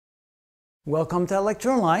Welcome to Lecture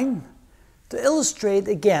Online. To illustrate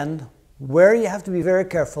again where you have to be very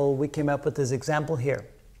careful, we came up with this example here.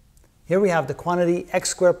 Here we have the quantity x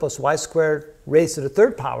squared plus y squared raised to the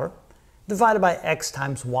third power divided by x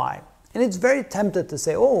times y. And it's very tempted to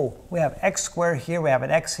say, oh, we have x squared here, we have an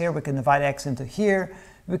x here, we can divide x into here,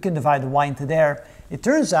 we can divide the y into there. It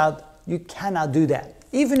turns out you cannot do that.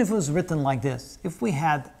 Even if it was written like this, if we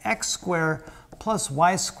had x squared plus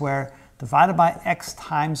y squared divided by x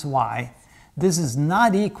times y, this is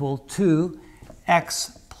not equal to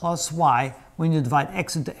x plus y. When you divide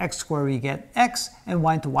x into x squared, you get x, and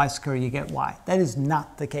y into y squared, you get y. That is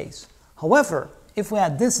not the case. However, if we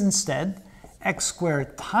had this instead, x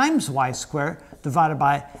squared times y squared divided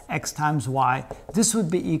by x times y, this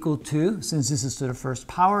would be equal to, since this is to the first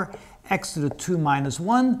power, x to the 2 minus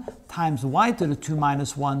 1 times y to the 2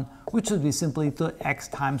 minus 1, which would be simply to x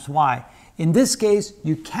times y. In this case,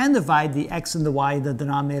 you can divide the x and the y, the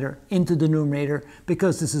denominator, into the numerator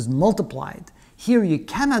because this is multiplied. Here you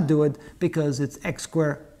cannot do it because it's x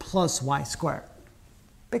squared plus y squared.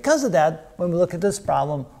 Because of that, when we look at this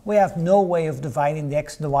problem, we have no way of dividing the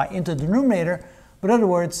x and the y into the numerator. But in other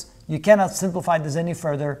words, you cannot simplify this any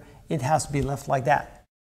further. It has to be left like that.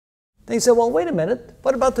 Then you say, well, wait a minute.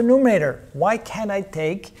 What about the numerator? Why can't I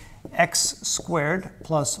take x squared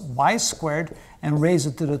plus y squared and raise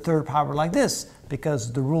it to the third power like this?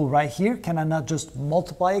 Because the rule right here, can I not just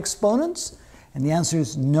multiply exponents? And the answer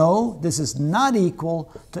is no, this is not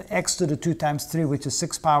equal to x to the 2 times 3, which is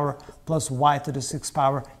 6 power, plus y to the 6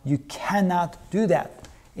 power. You cannot do that.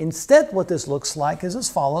 Instead, what this looks like is as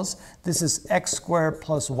follows. This is x squared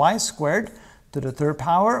plus y squared to the third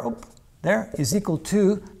power, there, is equal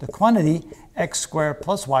to the quantity x squared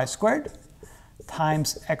plus y squared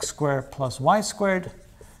times x squared plus y squared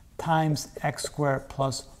times x squared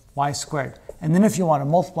plus y squared. And then if you want to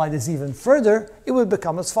multiply this even further, it would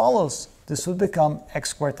become as follows. This would become x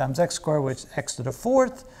squared times x squared, which is x to the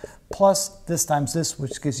fourth, plus this times this,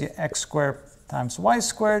 which gives you x squared times y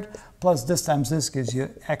squared, plus this times this gives you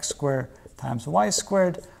x squared times y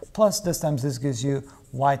squared, plus this times this gives you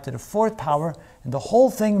y to the fourth power, and the whole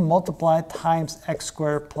thing multiplied times x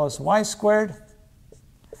squared plus y squared.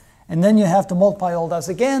 And then you have to multiply all this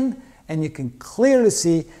again, and you can clearly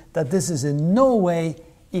see that this is in no way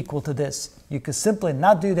equal to this. You could simply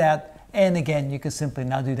not do that, and again, you could simply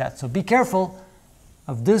not do that. So be careful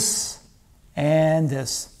of this and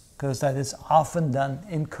this, because that is often done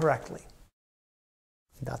incorrectly.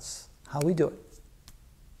 That's how we do it.